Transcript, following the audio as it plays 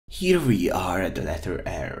Here we are at the letter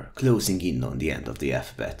R, closing in on the end of the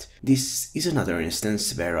alphabet. This is another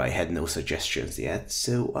instance where I had no suggestions yet,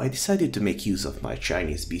 so I decided to make use of my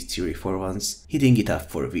Chinese beast theory for once, hitting it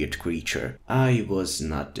up for a weird creature. I was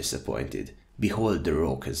not disappointed. Behold the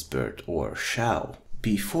Raucous-bird, or Xiao.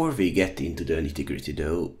 Before we get into the nitty-gritty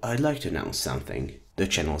though, I'd like to announce something. The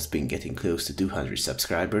channel's been getting close to 200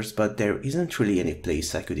 subscribers, but there isn't really any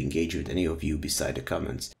place I could engage with any of you beside the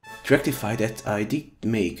comments. To rectify that, I did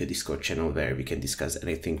make a Discord channel where we can discuss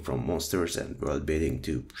anything from monsters and world building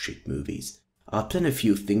to shit movies. I'll plan a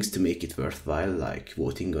few things to make it worthwhile, like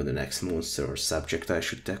voting on the next monster or subject I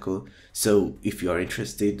should tackle, so if you are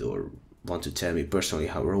interested or want to tell me personally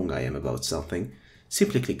how wrong I am about something,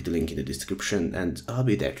 simply click the link in the description and I'll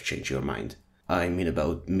be there to change your mind. I mean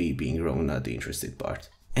about me being wrong, not the interested part.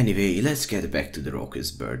 Anyway, let's get back to the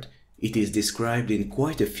Raucous-bird. It is described in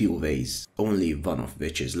quite a few ways, only one of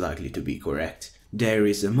which is likely to be correct. There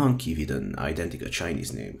is a monkey with an identical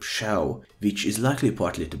Chinese name, Xiao, which is likely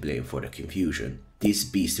partly to blame for the confusion. This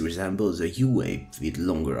beast resembles a U-ape with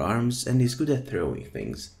longer arms and is good at throwing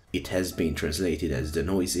things. It has been translated as the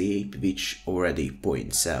noisy ape, which already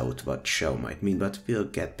points out what Xiao might mean, but we'll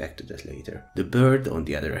get back to that later. The bird, on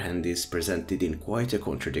the other hand, is presented in quite a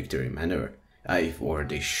contradictory manner. I've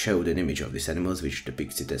already showed an image of this animal which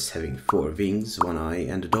depicts it as having 4 wings, 1 eye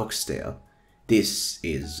and a dog's tail. This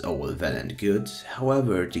is all well and good,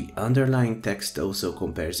 however the underlying text also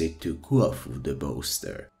compares it to Kuafu the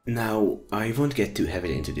boaster. Now, I won't get too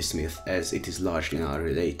heavily into this myth as it is largely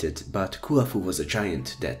unrelated, but Kuafu was a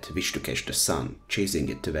giant that wished to catch the sun, chasing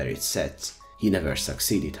it to where it sets. He never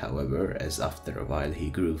succeeded, however, as after a while he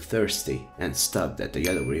grew thirsty and stopped at the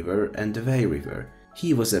Yellow River and the Wei River.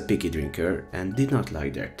 He was a picky drinker and did not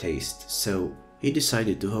like their taste, so he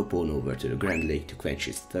decided to hop on over to the Grand Lake to quench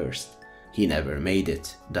his thirst. He never made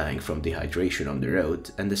it, dying from dehydration on the road,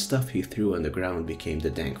 and the stuff he threw on the ground became the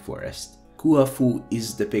dank forest. Kuafu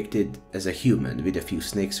is depicted as a human with a few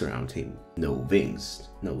snakes around him. No wings,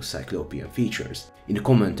 no Cyclopean features. In the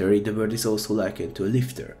commentary, the bird is also likened to a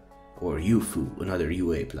lifter, or Yufu, another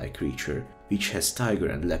U-ape-like creature, which has tiger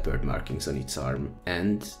and leopard markings on its arm,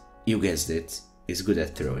 and, you guessed it, is good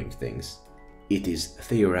at throwing things. It is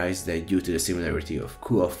theorized that due to the similarity of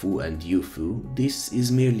Kuafu and Yufu, this is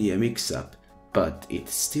merely a mix-up, but it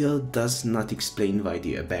still does not explain why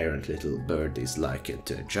the aberrant little bird is likened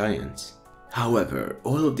to a giant. However,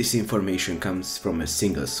 all of this information comes from a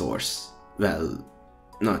single source. Well,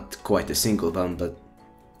 not quite a single one, but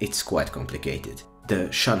it's quite complicated. The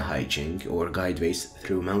Shanhaijing, or Guideways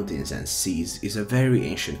Through Mountains and Seas, is a very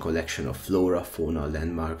ancient collection of flora, fauna,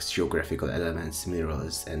 landmarks, geographical elements,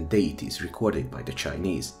 minerals, and deities recorded by the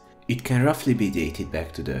Chinese. It can roughly be dated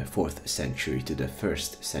back to the 4th century to the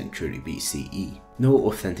 1st century BCE. No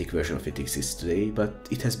authentic version of it exists today, but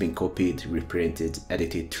it has been copied, reprinted,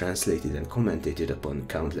 edited, translated, and commented upon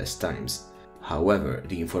countless times. However,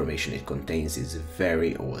 the information it contains is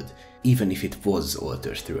very old, even if it was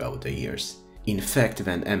altered throughout the years. In fact,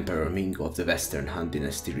 when Emperor Ming of the Western Han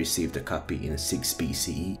Dynasty received a copy in 6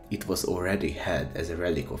 BCE, it was already held as a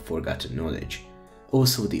relic of forgotten knowledge.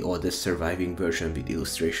 Also, the oldest surviving version with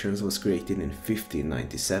illustrations was created in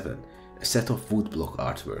 1597, a set of woodblock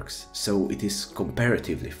artworks, so it is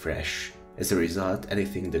comparatively fresh. As a result,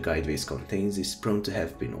 anything the Guideways contains is prone to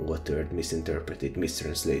have been altered, misinterpreted,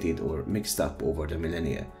 mistranslated, or mixed up over the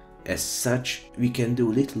millennia. As such, we can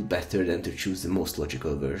do little better than to choose the most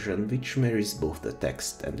logical version, which marries both the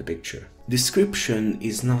text and the picture. Description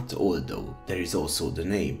is not all though, there is also the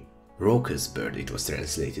name. Raucous-bird it was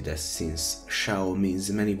translated as, since Xiao means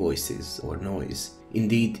many voices or noise.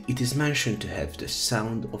 Indeed, it is mentioned to have the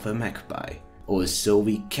sound of a magpie. Also,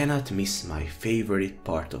 we cannot miss my favorite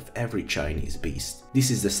part of every Chinese beast. This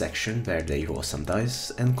is the section where they roll some dice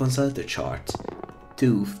and consult the chart.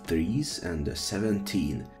 2 3s and a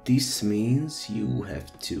 17. This means you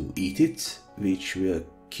have to eat it, which will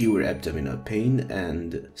cure abdominal pain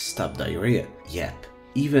and stop diarrhea. Yep.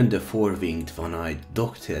 Even the 4-winged, 1-eyed,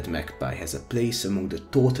 dog-tailed magpie has a place among the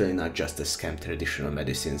totally not just a scam traditional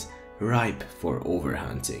medicines, ripe for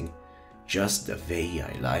overhunting. Just the way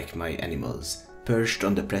I like my animals, perched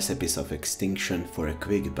on the precipice of extinction for a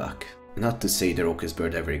quick buck. Not to say the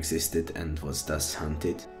Raucous-bird ever existed and was thus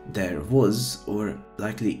hunted. There was, or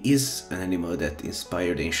likely is, an animal that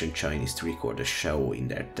inspired ancient Chinese to record a Xiao in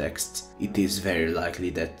their texts. It is very likely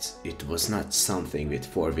that it was not something with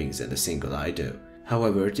 4 wings and a single eye though.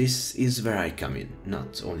 However, this is where I come in.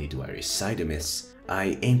 Not only do I recite the myths,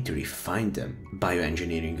 I aim to refine them,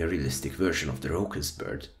 bioengineering a realistic version of the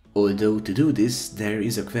Raucous-bird. Although to do this, there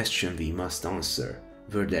is a question we must answer.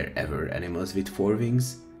 Were there ever animals with 4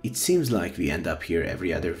 wings? It seems like we end up here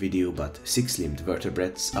every other video, but six-limbed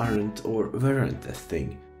vertebrates aren't or weren't a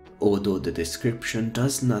thing. Although the description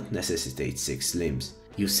does not necessitate 6 limbs.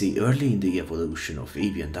 You see, early in the evolution of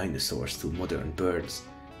avian dinosaurs to modern birds,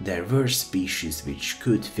 there were species which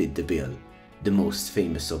could fit the bill. The most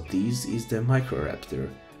famous of these is the Microraptor,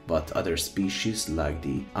 but other species like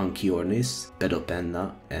the Anchiornis,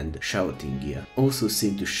 Pedopenna and Xiao also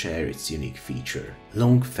seem to share its unique feature: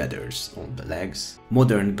 long feathers on the legs.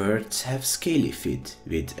 Modern birds have scaly feet,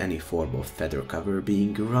 with any form of feather cover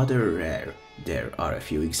being rather rare. There are a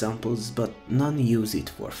few examples, but none use it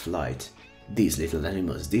for flight. These little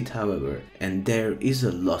animals did, however, and there is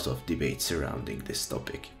a lot of debate surrounding this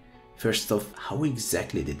topic. First off, how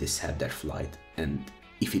exactly did this have their flight, and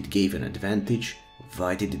if it gave an advantage,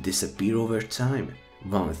 why did it disappear over time?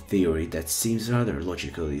 One theory that seems rather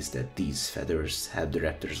logical is that these feathers help the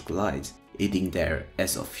raptors glide, aiding their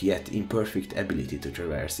as of yet imperfect ability to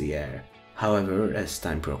traverse the air. However, as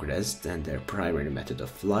time progressed and their primary method of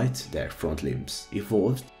flight, their front limbs,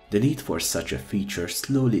 evolved, the need for such a feature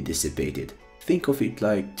slowly dissipated. Think of it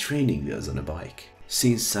like training wheels on a bike.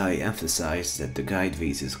 Since I emphasized that the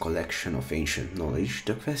Guidewise is a collection of ancient knowledge,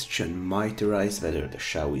 the question might arise whether the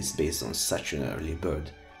Xiao is based on such an early bird.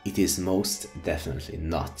 It is most definitely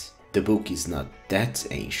not. The book is not that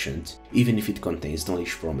ancient. Even if it contains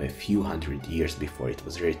knowledge from a few hundred years before it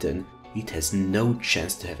was written, it has no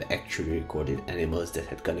chance to have actually recorded animals that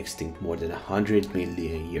had gone extinct more than 100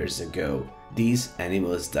 million years ago. These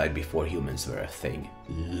animals died before humans were a thing.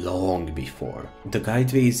 Long before. The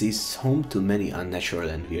Guidewise is home to many unnatural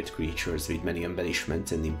and weird creatures with many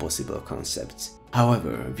embellishments and impossible concepts.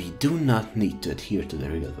 However, we do not need to adhere to the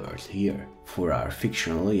real world here. For our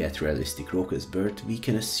fictional yet realistic Raucous-bird, we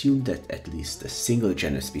can assume that at least a single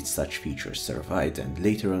genus with such features survived and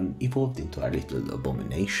later on evolved into our little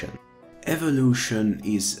abomination. Evolution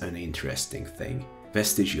is an interesting thing.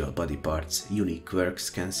 Vestigial body parts, unique quirks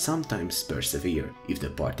can sometimes persevere if the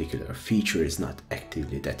particular feature is not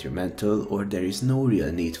actively detrimental or there is no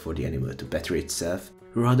real need for the animal to better itself.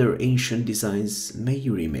 Rather, ancient designs may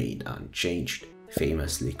remain unchanged.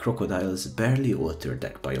 Famously, crocodiles barely altered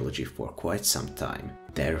their biology for quite some time.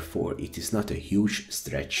 Therefore, it is not a huge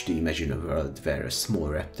stretch to imagine a world where a small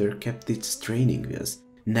raptor kept its training wheels,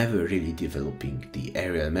 never really developing the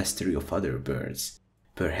aerial mastery of other birds.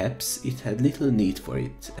 Perhaps it had little need for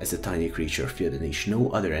it, as a tiny creature filled a niche no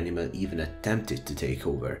other animal even attempted to take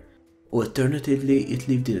over. Alternatively, it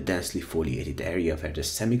lived in a densely foliated area where the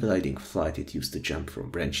semi-gliding flight it used to jump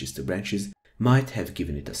from branches to branches might have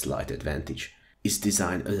given it a slight advantage. Its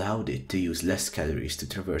design allowed it to use less calories to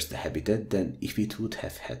traverse the habitat than if it would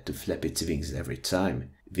have had to flap its wings every time.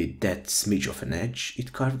 With that smidge of an edge,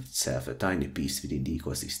 it carved itself a tiny piece within the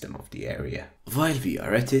ecosystem of the area. While we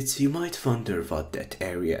are at it, you might wonder what that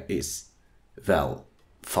area is. Well,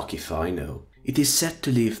 fuck if I know. It is said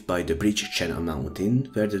to live by the Bridge Channel Mountain,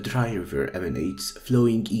 where the dry river emanates,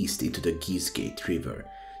 flowing east into the Giqueaux River.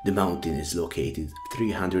 The mountain is located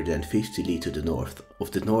 350 li to the north of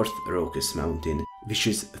the North Raucous Mountain, which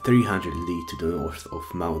is 300 li to the north of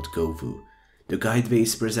Mount Giqueaux. The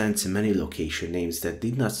Guidewise presents many location names that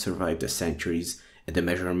did not survive the centuries, and the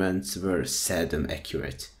measurements were seldom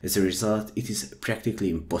accurate. As a result, it is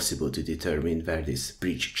practically impossible to determine where this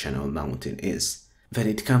Bridge Channel Mountain is. When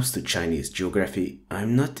it comes to Chinese geography,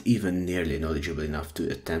 I'm not even nearly knowledgeable enough to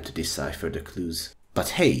attempt to decipher the clues.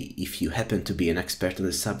 But hey, if you happen to be an expert on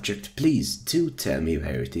the subject, please do tell me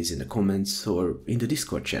where it is in the comments or in the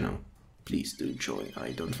Discord channel. Please do join,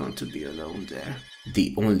 I don't want to be alone there.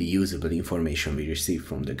 The only usable information we receive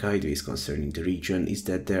from the Guidewise concerning the region is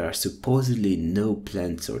that there are supposedly no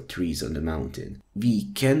plants or trees on the mountain.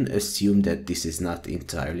 We can assume that this is not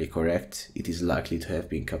entirely correct. It is likely to have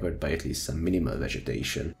been covered by at least some minimal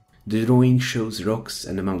vegetation. The drawing shows rocks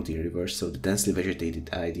and a mountain river, so the densely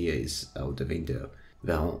vegetated idea is out the window.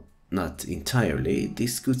 Well, not entirely.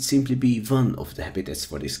 This could simply be one of the habitats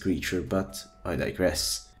for this creature, but I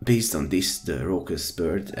digress. Based on this, the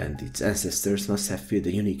Raucous-bird and its ancestors must have filled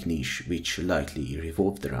a unique niche, which likely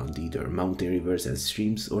revolved around either mountain rivers and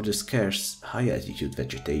streams or the scarce, high-altitude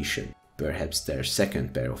vegetation. Perhaps their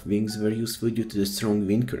second pair of wings were useful due to the strong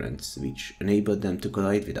wind currents, which enabled them to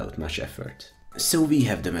glide without much effort. So we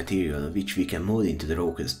have the material which we can mold into the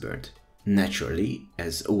Raucous-bird. Naturally,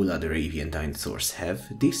 as all other avian dinosaurs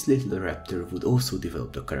have, this little raptor would also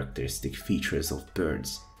develop the characteristic features of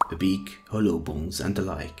birds. A beak, hollow bones and the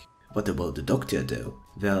like. What about the dogtail though?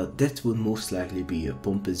 Well, that would most likely be a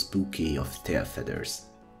pompous bouquet of tail feathers.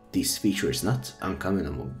 This feature is not uncommon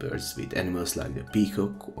among birds, with animals like the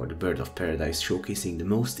peacock or the bird of paradise showcasing the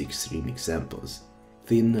most extreme examples.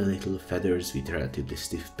 Thin little feathers with relatively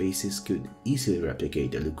stiff bases could easily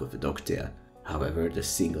replicate the look of a dogtail. However, the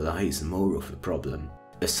single eye is more of a problem.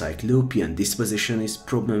 A Cyclopean disposition is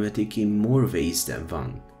problematic in more ways than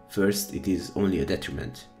one. First, it is only a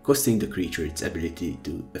detriment, costing the creature its ability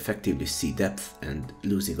to effectively see depth and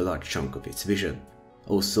losing a large chunk of its vision.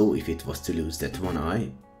 Also, if it was to lose that one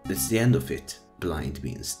eye, that's the end of it. Blind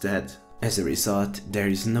means dead. As a result, there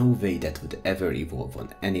is no way that would ever evolve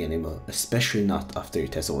on any animal, especially not after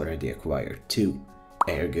it has already acquired two.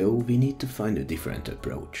 Ergo, we need to find a different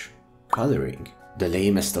approach. Coloring. The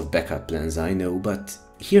lamest of backup plans, I know, but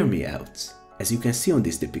hear me out. As you can see on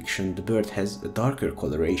this depiction, the bird has a darker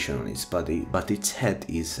coloration on its body, but its head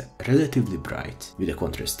is relatively bright, with a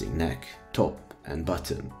contrasting neck, top and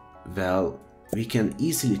bottom. Well, we can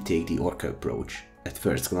easily take the orca approach. At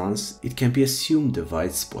first glance, it can be assumed the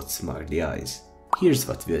white spots mark the eyes. Here's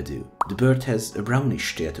what we'll do. The bird has a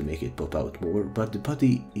brownish tail to make it pop out more, but the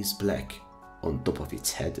body is black. On top of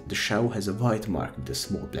its head, the Xiao has a white mark with the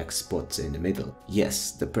small black spots in the middle.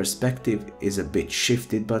 Yes, the perspective is a bit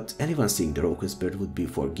shifted, but anyone seeing the Raucous-bird would be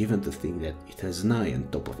forgiven to think that it has an eye on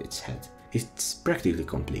top of its head. It's practically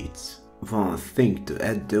complete. One thing to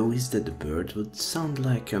add though is that the bird would sound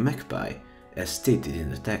like a magpie, as stated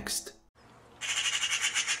in the text.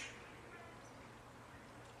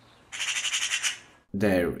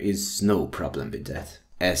 There is no problem with that.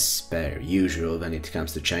 As per usual when it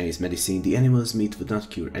comes to Chinese medicine, the animal's meat would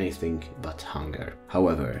not cure anything but hunger.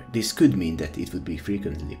 However, this could mean that it would be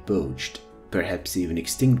frequently poached, perhaps even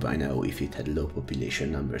extinct by now if it had low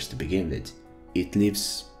population numbers to begin with. It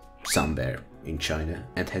lives somewhere in China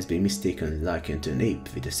and has been mistakenly likened to an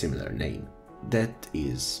ape with a similar name. That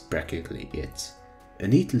is practically it. A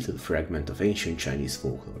neat little fragment of ancient Chinese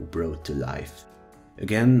folklore brought to life.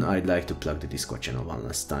 Again, I'd like to plug the Discord channel one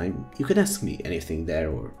last time. You can ask me anything there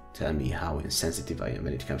or tell me how insensitive I am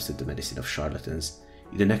when it comes to the medicine of charlatans.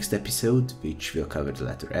 In the next episode, which will cover the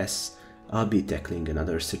letter S, I'll be tackling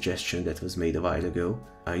another suggestion that was made a while ago.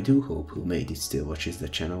 I do hope who made it still watches the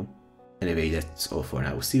channel. Anyway, that's all for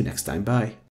now. See you next time, bye!